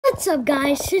What's up,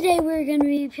 guys? Today we're going to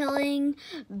be playing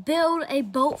Build a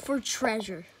Boat for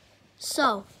Treasure.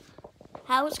 So,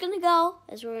 how it's going to go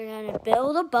is we're going to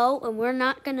build a boat and we're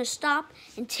not going to stop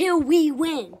until we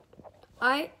win.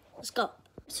 Alright, let's go.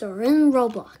 So we're in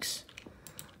Roblox.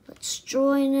 Let's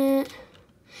join it.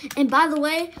 And by the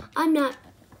way, I'm not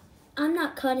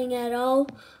cutting at all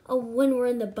when we're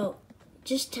in the boat.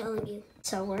 Just telling you.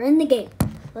 So we're in the game.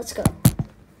 Let's go.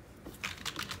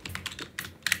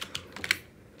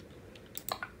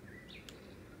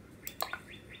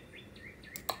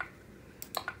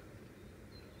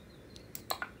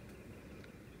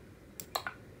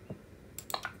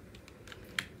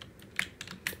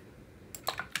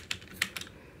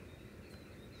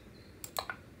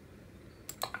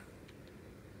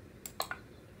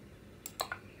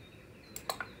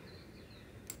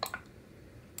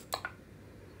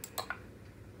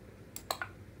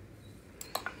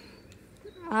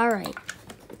 Alright,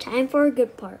 time for a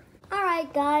good part.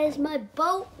 Alright guys, my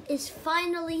boat is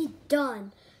finally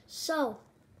done. So,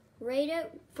 rate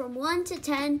it from 1 to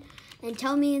 10 and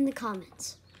tell me in the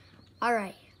comments.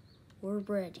 Alright, we're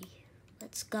ready.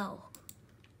 Let's go.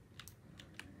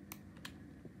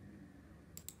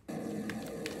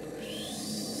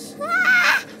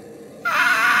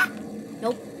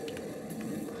 Nope.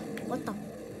 What the?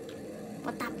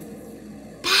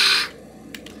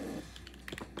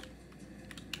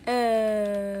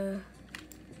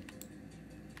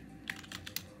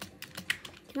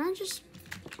 Can I just...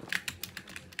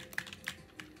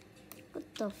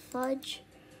 What the fudge?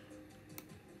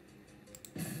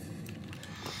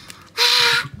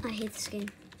 I hate this game.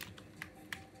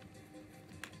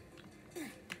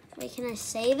 Wait, can I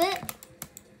save it?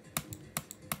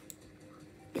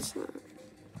 It's not.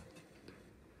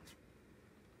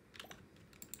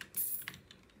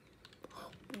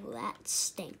 Well, that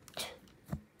stinked.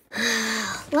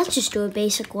 Let's just do a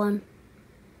basic one.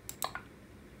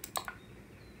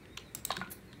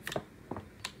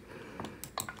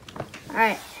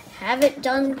 Alright, have it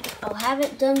done. I'll have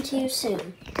it done to you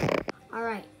soon.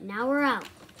 Alright, now we're out.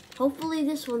 Hopefully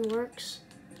this one works.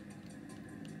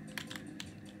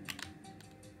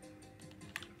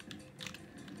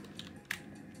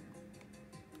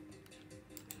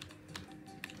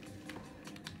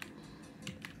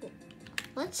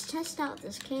 Let's test out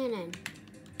this cannon.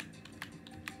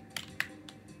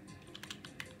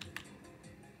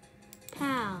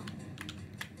 Pow.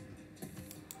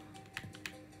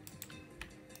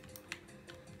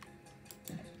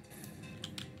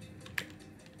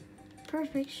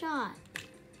 Perfect shot.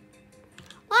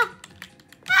 Ah!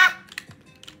 Ah!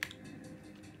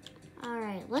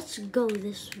 Alright, let's go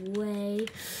this way.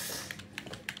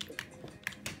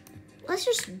 Let's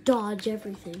just dodge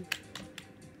everything.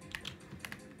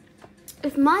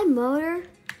 If my motor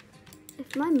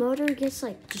gets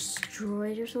like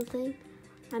destroyed or something,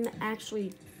 I'm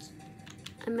actually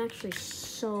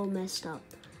so messed up.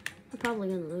 I'm probably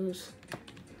gonna lose.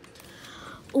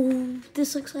 Oh,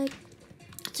 this looks like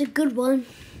it's a good one.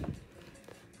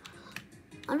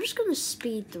 I'm just gonna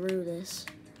speed through this.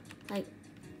 Like,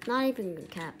 not even gonna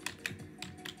cap.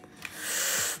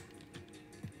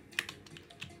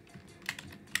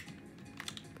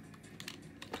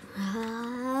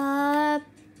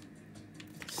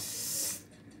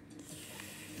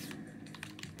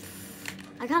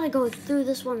 I gotta go through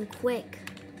this one quick.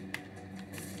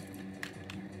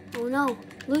 Oh no,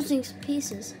 losing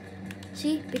pieces.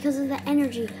 See, because of the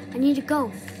energy, I need to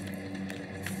go.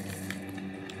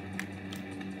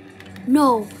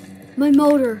 No, my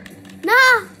motor.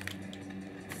 Nah!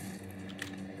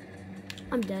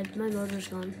 I'm dead, my motor's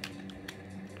gone.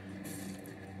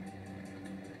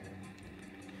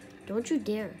 Don't you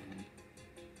dare.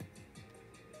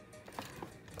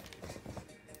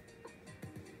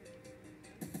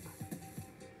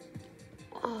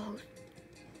 Oh.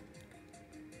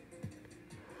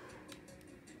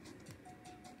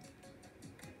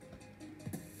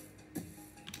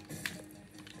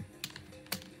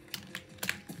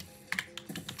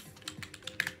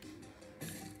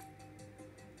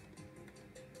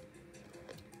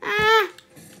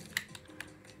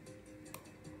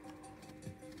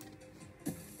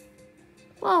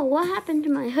 Whoa, what happened to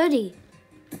my hoodie?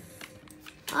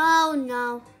 Oh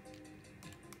no.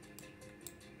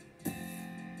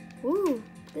 Ooh,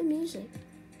 good music.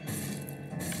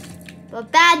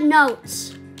 But bad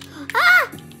notes.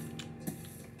 Ah!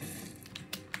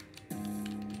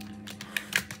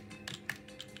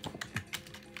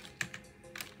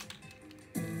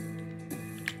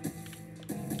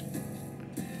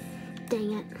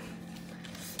 Dang it.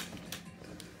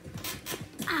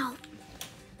 Ow.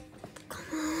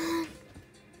 Come on.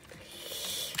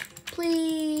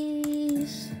 Please.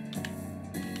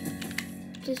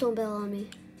 Please don't bail on me.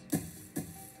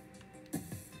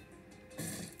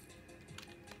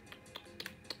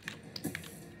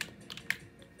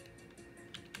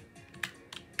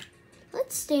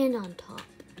 Let's stand on top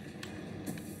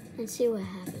and see what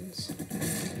happens.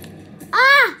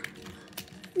 Ah!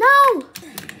 No!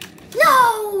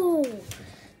 No!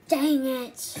 Dang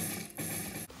it.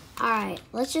 All right,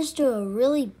 let's just do a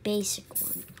really basic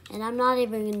one. And I'm not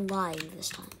even lying this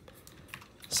time.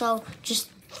 So just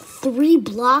 3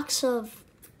 blocks of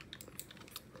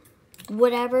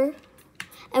whatever,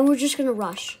 and we're just gonna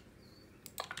rush.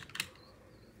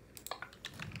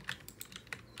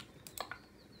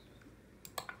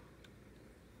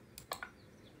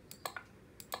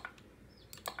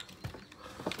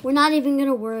 We're not even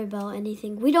gonna worry about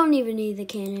anything. We don't even need the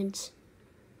cannons.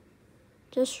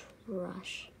 Just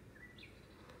rush.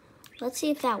 Let's see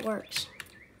if that works.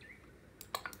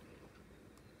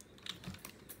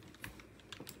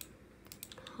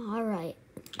 All right,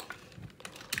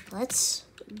 let's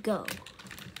go.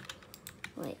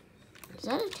 Wait, is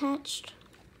that attached?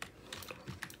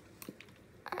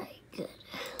 All right, good.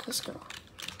 Let's go.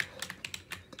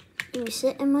 Let me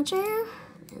sit in my chair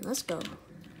and let's go.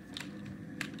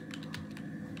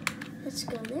 Let's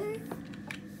go there.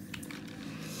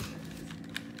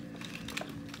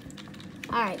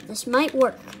 All right, this might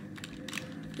work.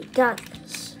 We got this.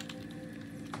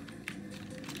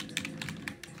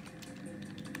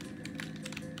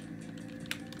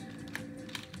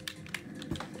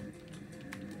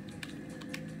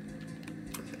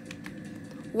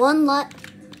 One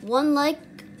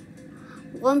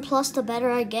plus the better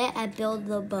I get at build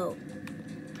the boat.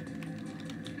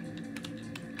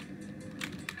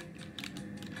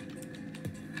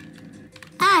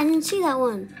 Ah, I didn't see that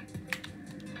one.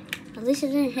 At least I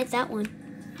didn't hit that one.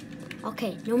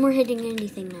 Okay, no more hitting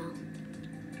anything now.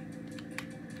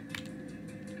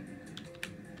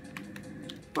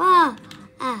 Wow.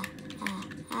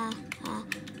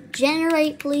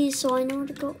 Generate, please, so I know where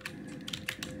to go.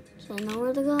 So I know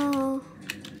where to go.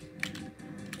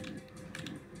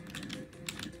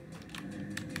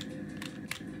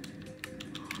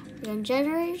 You gonna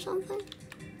generate or something?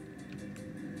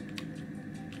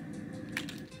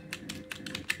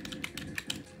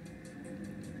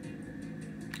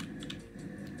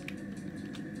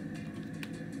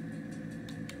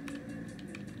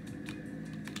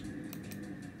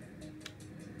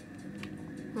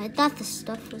 I thought the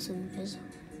stuff was invisible.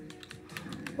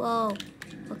 Whoa.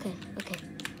 Okay.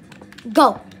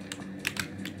 Go.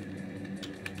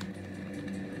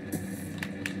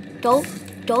 Don't.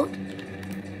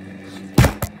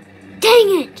 Dang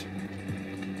it!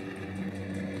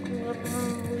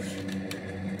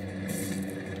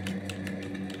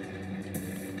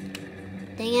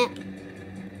 Dang it.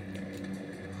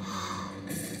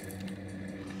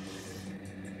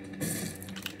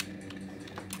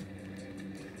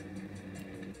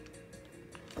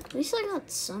 At least I got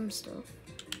some stuff.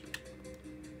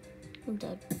 I'm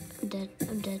dead.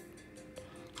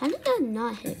 How did that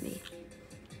not hit me?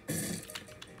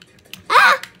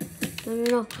 Ah!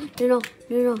 No. Dang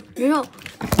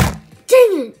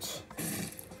it!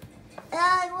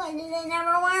 Why did it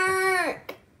never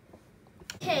work?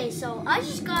 Okay, so I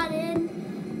just got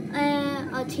in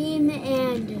a team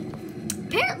and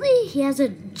apparently he has a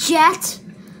jet.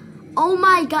 Oh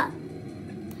my god.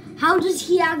 How does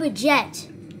he have a jet?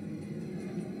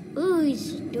 Ooh,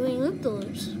 he's doing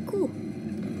loop-the-loops. Cool.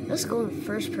 Let's go in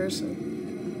first person.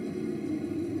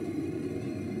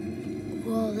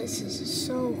 Whoa, this is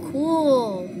so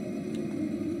cool.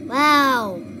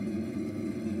 Wow.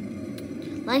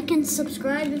 Like and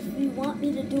subscribe if you want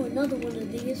me to do another one of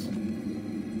these.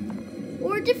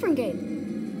 Or a different game.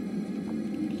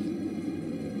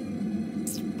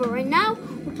 But right now,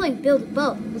 we're playing Build a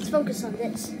Boat. Let's focus on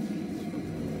this.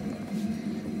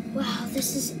 Wow,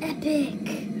 this is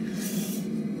epic.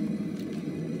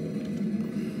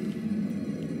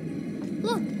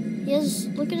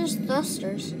 Look at his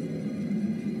thrusters.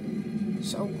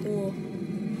 So cool.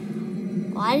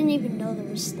 Well, I didn't even know there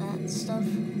was that stuff.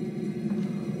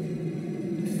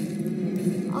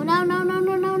 Oh,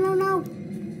 no.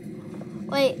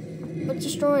 Wait, what's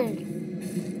destroyed?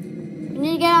 You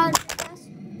need to get out of the gas?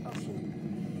 Oh,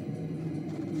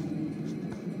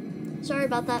 shoot. Sorry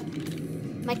about that.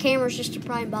 My camera's just a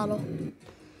prime bottle.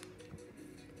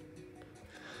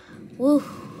 Woo,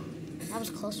 that was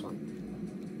a close one.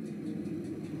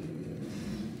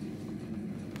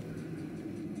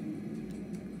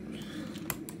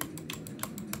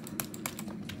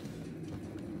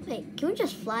 Wait, can we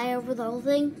just fly over the whole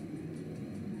thing?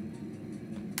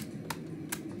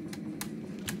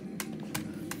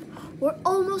 We're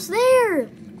almost there!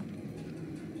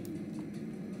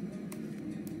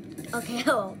 Okay,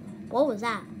 oh, what was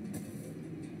that?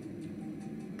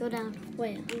 Go down.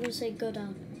 Wait, I'm gonna say go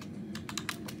down.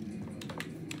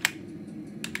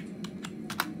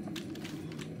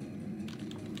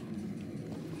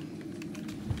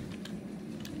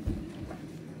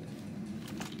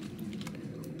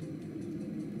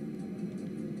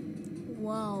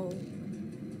 Whoa,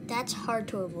 that's hard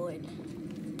to avoid.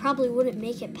 Probably wouldn't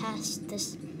make it past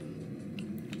this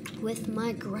with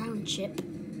my ground chip.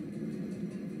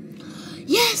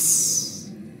 Yes!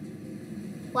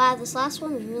 Wow, this last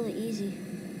one was really easy.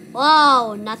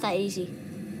 Whoa, not that easy.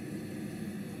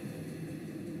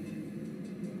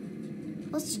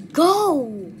 Let's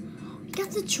go!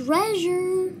 Got the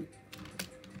treasure.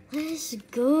 Let's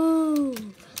go.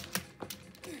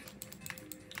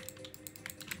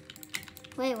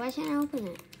 Wait, why can't I open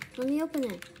it? Let me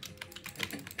open it.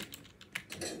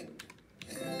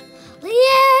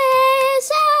 Yes,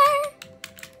 sir!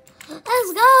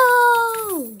 Let's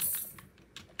go!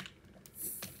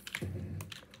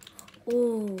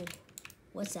 Oh,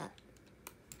 what's that?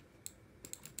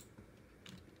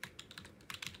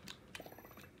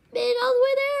 Made it all the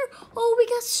way there. Oh, we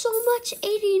got so much,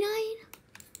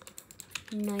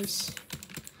 89. Nice.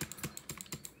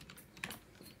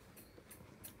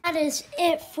 That is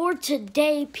it for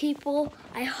today, people.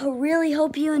 I really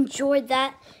hope you enjoyed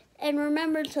that. And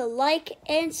remember to like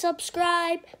and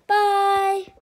subscribe. Bye.